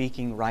Jesus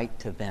speaking right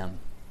to them.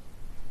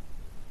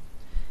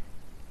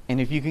 And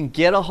if you can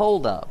get a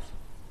hold of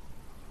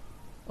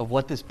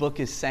what this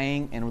book is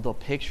saying and the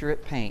picture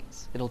it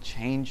paints, it'll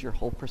change your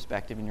whole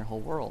perspective in your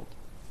whole world.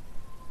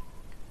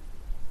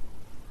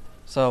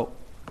 So,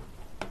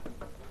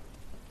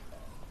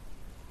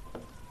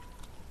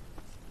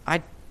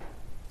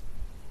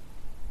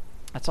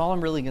 that's all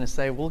I'm really going to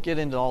say. We'll get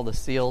into all the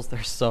seals.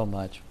 There's so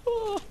much.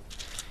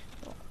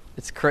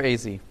 It's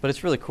crazy, but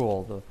it's really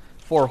cool. The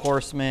 4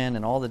 horsemen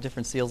and all the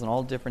different seals and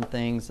all the different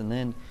things. And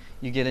then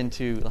you get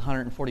into the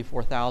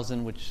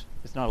 144,000, which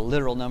is not a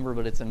literal number,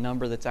 but it's a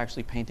number that's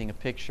actually painting a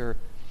picture.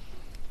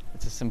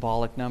 It's a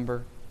symbolic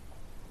number.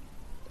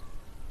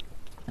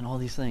 And all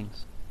these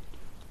things.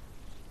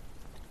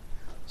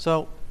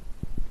 So,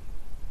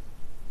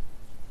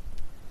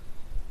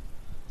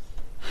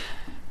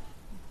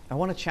 I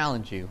want to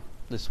challenge you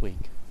this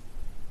week.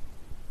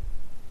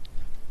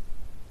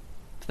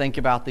 Think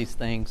about these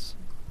things.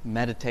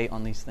 Meditate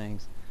on these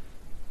things.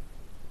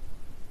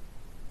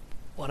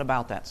 What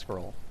about that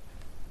scroll?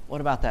 What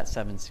about that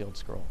 7-sealed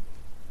scroll?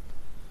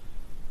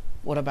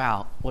 What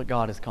about what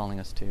God is calling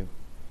us to?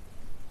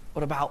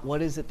 What about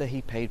what is it that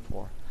He paid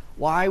for?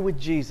 Why would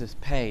Jesus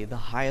pay the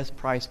highest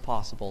price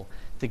possible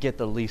to get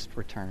the least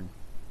return?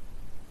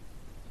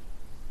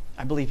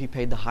 I believe He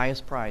paid the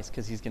highest price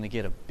because He's going to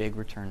get a big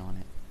return on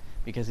it.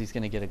 Because He's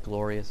going to get a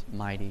glorious,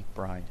 mighty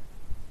bride.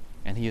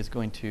 And He is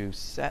going to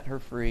set her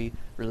free,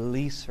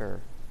 release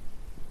her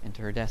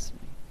into her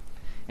destiny.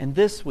 And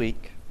this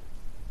week,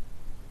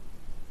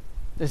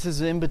 this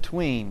is in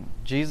between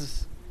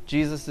Jesus'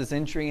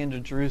 entry into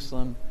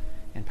Jerusalem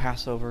and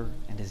Passover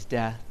and His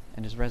death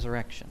and His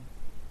resurrection.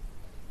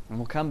 And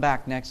we'll come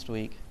back next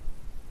week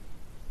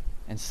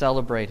and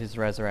celebrate His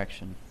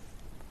resurrection.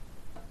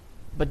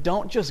 But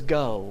don't just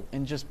go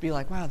and just be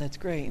like, wow, that's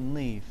great, and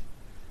leave.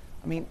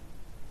 I mean,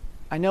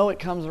 I know it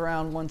comes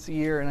around once a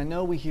year, and I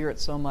know we hear it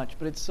so much,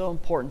 but it's so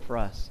important for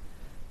us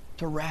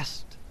to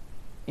rest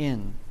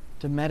in,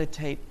 to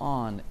meditate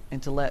on,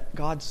 and to let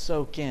God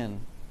soak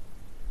in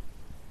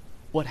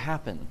what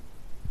happened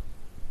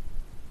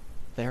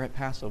there at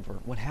Passover,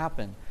 what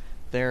happened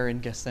there in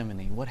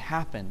Gethsemane, what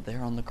happened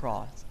there on the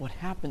cross, what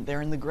happened there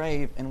in the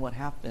grave, and what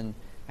happened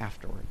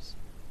afterwards.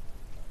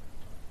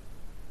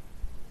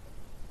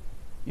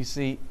 You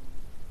see,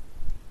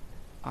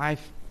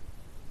 I've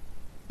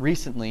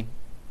recently,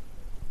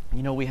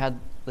 we had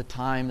the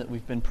time that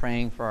we've been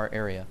praying for our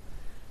area.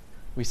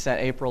 We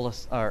set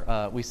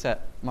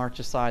March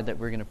aside that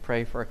we're going to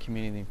pray for our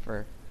community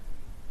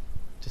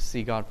to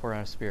see God pour out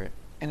His Spirit.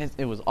 And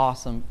it was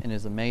awesome and it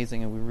was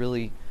amazing, and we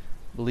really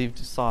believed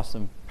saw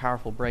some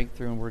powerful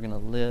breakthrough, and we're going to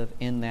live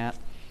in that.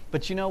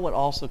 But you know what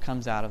also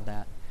comes out of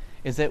that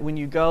is that when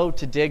you go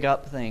to dig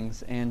up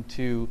things and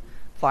to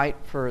fight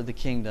for the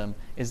kingdom,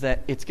 is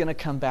that it's going to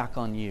come back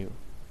on you.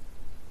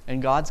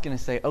 And God's going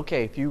to say,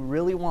 okay, if you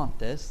really want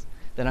this,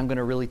 then I'm going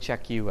to really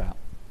check you out.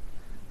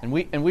 And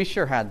we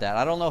sure had that.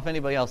 I don't know if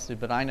anybody else did,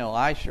 but I know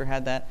I sure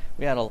had that.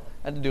 We had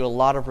to do a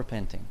lot of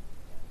repenting.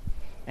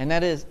 And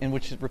that is, in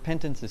which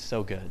repentance is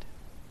so good.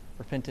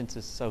 Repentance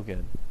is so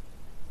good.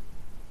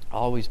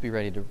 Always be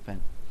ready to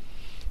repent.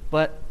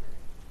 But,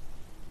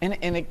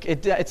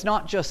 it's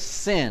not just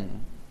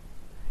sin.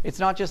 It's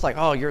not just like,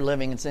 oh, you're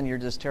living in sin, you're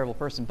this terrible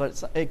person,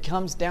 but it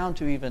comes down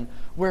to even,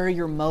 where are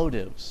your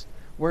motives?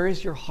 Where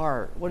is your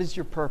heart? What is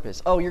your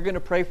purpose? Oh, you're going to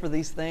pray for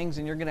these things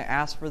and you're going to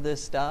ask for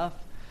this stuff?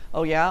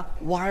 Oh, yeah?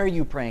 Why are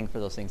you praying for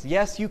those things?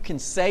 Yes, you can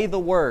say the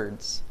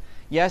words.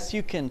 Yes,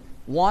 you can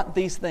want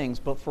these things,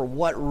 but for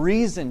what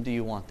reason do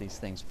you want these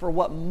things? For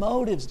what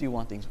motives do you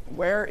want things?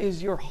 Where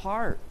is your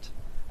heart?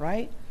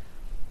 Right?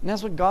 And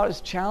that's what God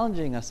is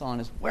challenging us on,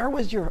 is where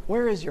is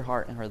your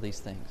heart in these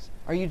things?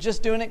 Are you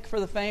just doing it for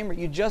the fame? Are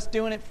you just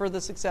doing it for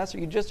the success? Are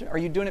you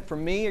doing it for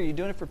me? Are you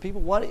doing it for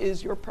people? What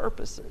is your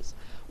purposes?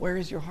 Where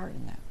is your heart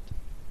in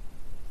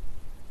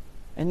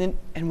that?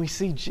 And we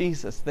see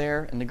Jesus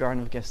there in the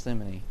Garden of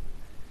Gethsemane.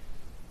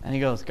 And he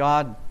goes,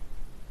 God,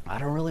 I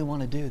don't really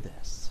want to do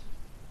this.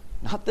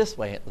 Not this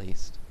way, at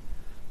least.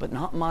 But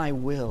not my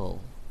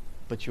will,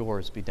 but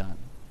yours be done.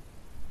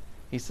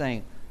 He's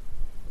saying,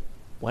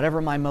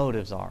 whatever my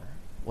motives are,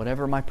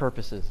 whatever my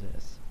purposes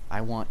is,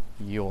 I want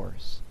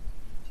yours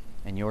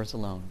and yours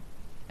alone.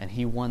 And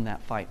he won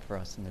that fight for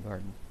us in the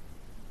garden.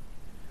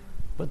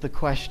 But the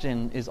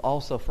question is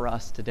also for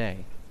us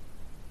today,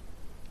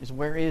 is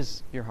where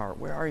is your heart?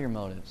 Where are your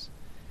motives?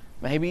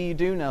 Maybe you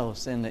do know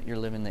sin that you're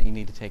living that you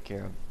need to take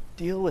care of.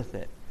 Deal with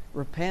it.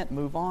 Repent,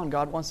 move on.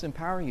 God wants to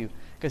empower you.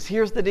 Because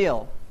here's the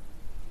deal.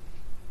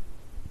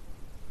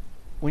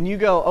 When you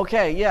go,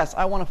 okay, yes,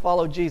 I want to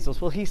follow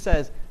Jesus. Well, he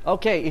says,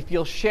 okay, if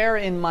you'll share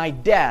in my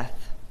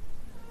death,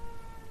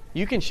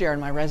 you can share in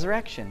my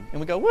resurrection.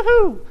 And we go,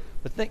 woohoo!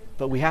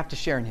 But we have to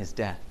share in his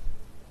death.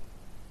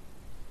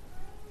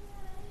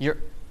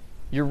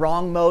 Your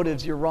wrong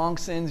motives, your wrong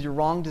sins, your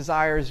wrong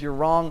desires, your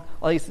wrong,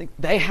 all these things,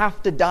 they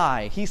have to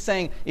die. He's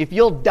saying, if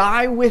you'll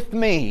die with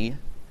me,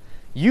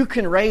 you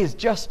can raise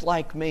just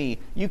like me.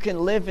 You can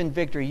live in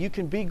victory. You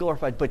can be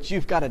glorified, but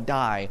you've got to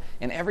die.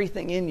 And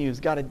everything in you's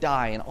got to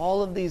die. And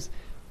all of these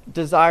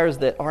desires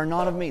that are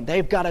not of me,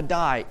 they've got to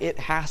die. It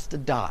has to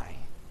die.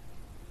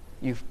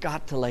 You've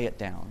got to lay it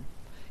down.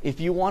 If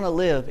you want to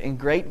live in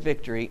great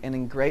victory and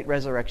in great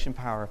resurrection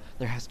power,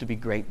 there has to be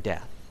great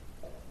death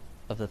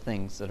of the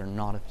things that are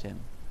not of him.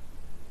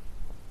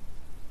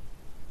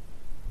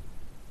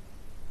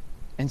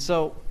 And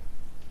so,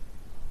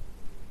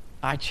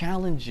 I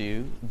challenge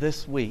you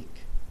this week,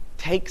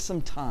 take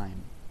some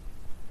time,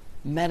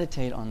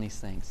 meditate on these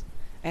things,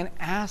 and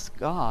ask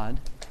God,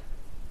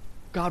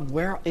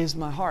 where is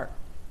my heart?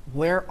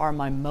 Where are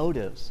my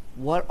motives?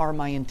 What are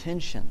my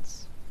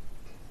intentions?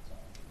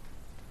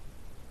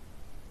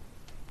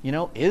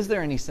 Is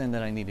there any sin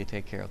that I need to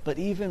take care of? But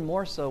even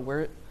more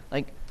so,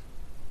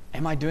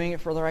 am I doing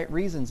it for the right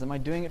reasons? Am I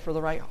doing it for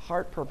the right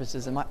heart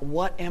purposes?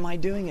 What am I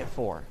doing it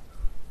for?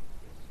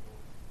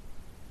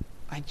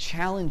 I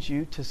challenge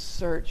you to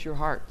search your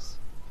hearts.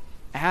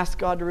 Ask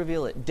God to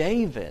reveal it.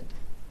 David,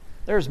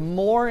 there's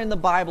more in the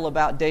Bible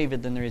about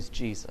David than there is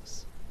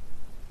Jesus.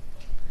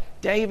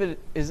 David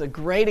is a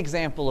great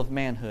example of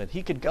manhood.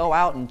 He could go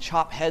out and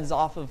chop heads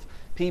off of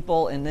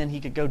people, and then he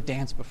could go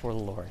dance before the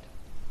Lord.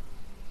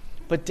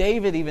 But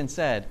David even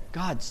said,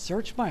 God,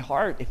 search my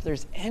heart. If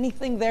there's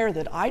anything there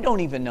that I don't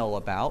even know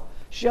about,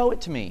 show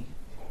it to me.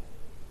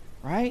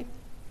 Right?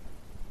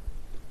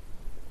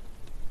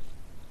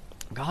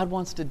 God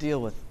wants to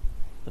deal with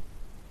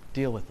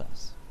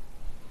us.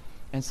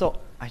 And so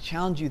I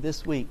challenge you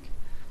this week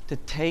to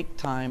take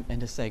time and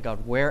to say,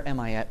 God, where am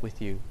I at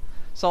with you?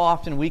 So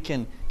often we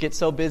can get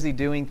so busy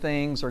doing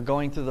things or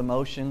going through the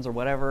motions or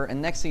whatever,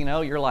 and next thing you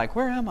know, you're like,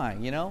 where am I?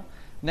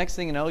 Next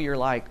thing you know, you're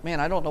like, man,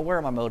 I don't know where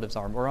my motives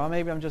are. Or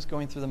maybe I'm just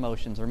going through the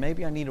motions. Or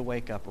maybe I need to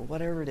wake up. Or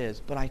whatever it is.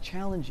 But I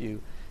challenge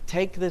you,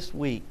 take this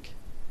week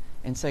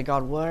and say,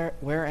 God,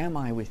 where am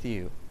I with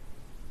you?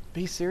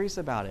 Be serious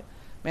about it.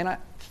 Man,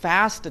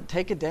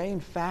 take a day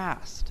and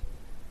fast.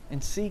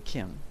 And seek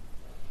him.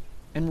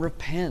 And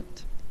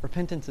repent.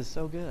 Repentance is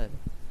so good.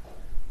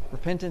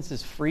 Repentance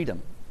is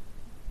freedom.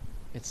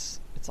 It's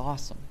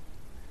awesome.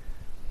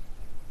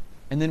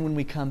 And then when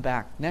we come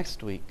back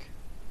next week,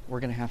 we're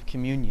going to have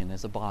communion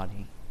as a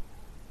body.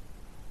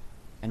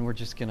 And we're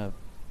just going to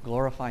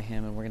glorify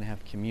him, and we're going to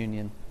have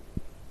communion.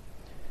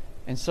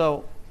 And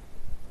so,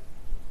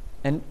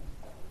 and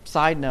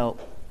side note,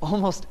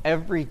 almost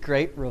every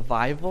great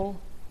revival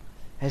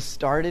has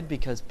started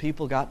because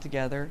people got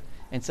together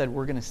and said,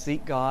 we're going to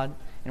seek God,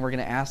 and we're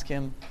going to ask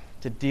him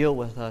to deal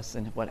with us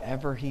and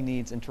whatever he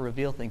needs and to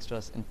reveal things to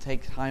us and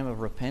take time of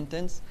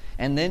repentance.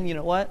 And then, you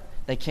know what?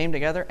 They came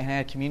together and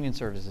had communion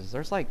services.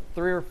 There's like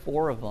 3 or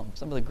 4 of them.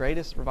 Some of the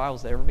greatest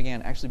revivals that ever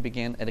actually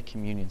began at a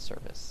communion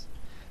service,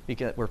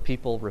 where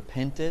people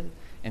repented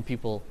and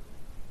people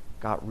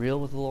got real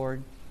with the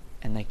Lord,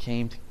 and they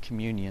came to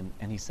communion,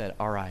 and he said,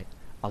 all right,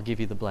 I'll give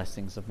you the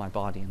blessings of my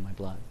body and my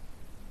blood.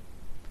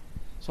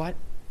 So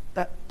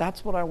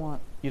that's what I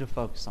want you to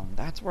focus on.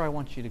 That's where I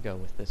want you to go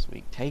with this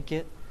week. Take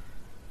it,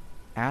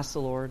 ask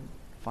the Lord,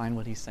 find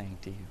what he's saying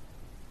to you.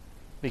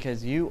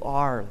 Because you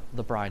are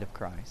the bride of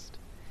Christ.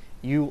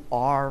 You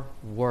are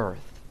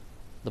worth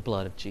the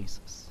blood of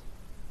Jesus.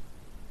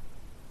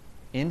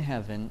 In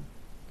heaven,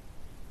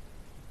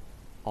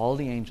 all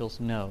the angels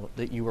know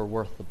that you are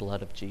worth the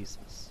blood of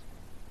Jesus.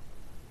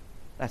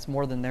 That's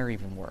more than they're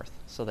even worth.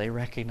 So they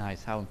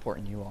recognize how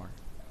important you are.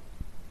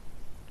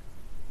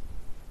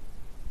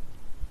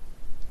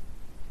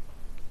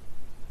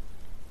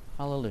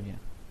 Hallelujah.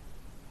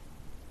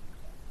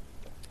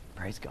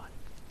 Praise God.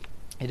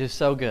 It is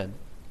so good,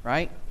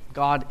 right?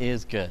 God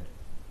is good.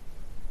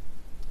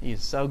 He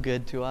is so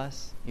good to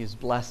us. He has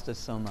blessed us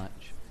so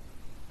much.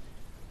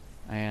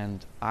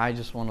 And I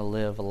just want to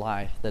live a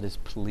life that is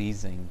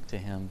pleasing to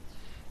Him.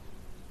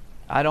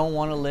 I don't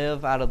want to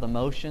live out of the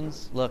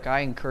motions. Look, I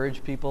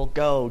encourage people,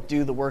 go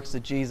do the works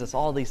of Jesus,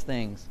 all these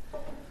things.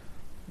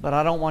 But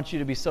I don't want you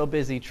to be so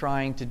busy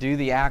trying to do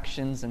the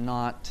actions and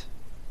not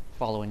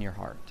follow in your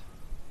heart.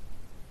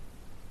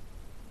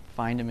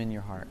 Find Him in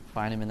your heart.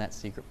 Find Him in that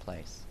secret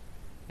place.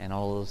 And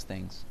all those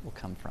things will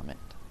come from it.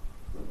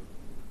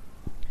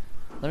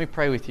 Let me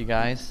pray with you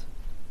guys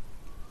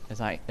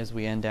as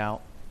we end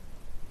out.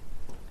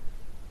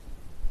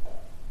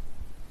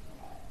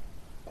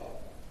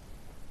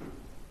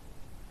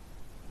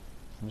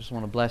 I just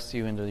want to bless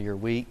you into your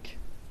week,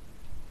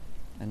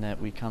 and that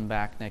we come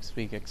back next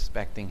week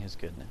expecting His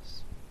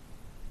goodness.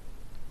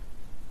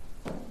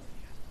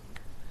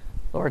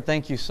 Lord,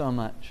 thank you so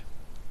much.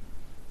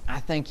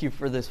 I thank you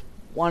for this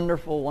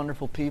wonderful,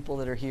 wonderful people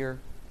that are here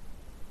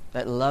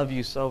that love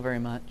you so very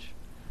much.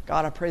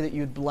 God, I pray that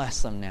you'd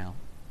bless them now.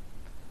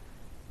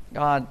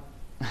 God,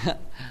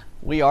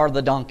 we are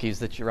the donkeys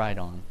that you ride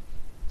on.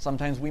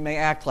 Sometimes we may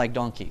act like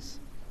donkeys.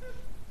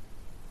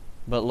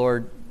 But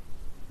Lord,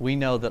 we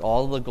know that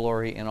all the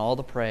glory and all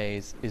the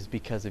praise is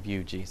because of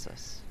you,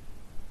 Jesus.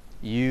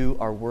 You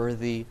are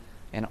worthy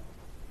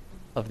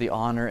of the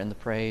honor and the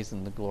praise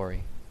and the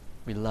glory.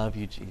 We love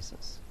you,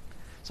 Jesus.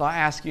 So I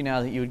ask you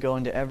now that you would go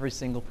into every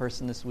single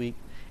person this week,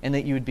 and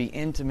that you would be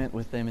intimate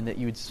with them, and that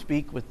you would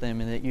speak with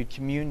them, and that you'd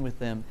commune with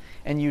them,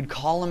 and you'd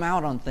call them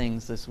out on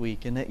things this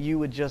week, and that you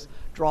would just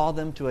draw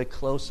them to a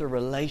closer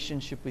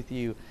relationship with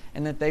you,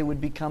 and that they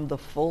would become the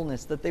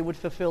fullness, that they would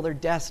fulfill their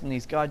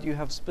destinies. God, you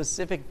have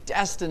specific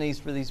destinies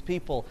for these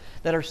people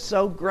that are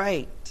so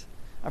great.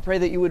 I pray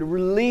that you would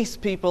release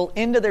people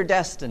into their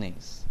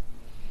destinies,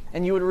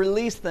 and you would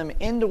release them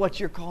into what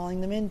you're calling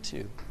them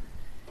into,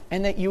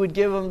 and that you would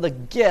give them the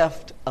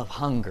gift of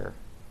hunger.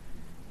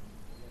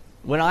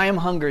 When I am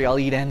hungry, I'll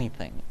eat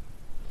anything.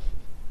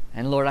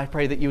 And Lord, I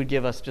pray that you would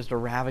give us just a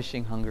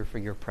ravishing hunger for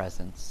your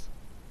presence.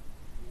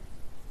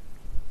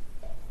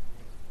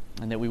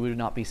 And that we would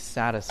not be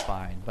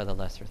satisfied by the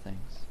lesser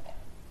things.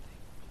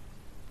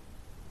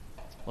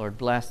 Lord,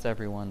 bless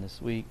everyone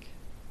this week.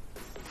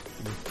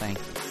 And we thank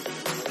you.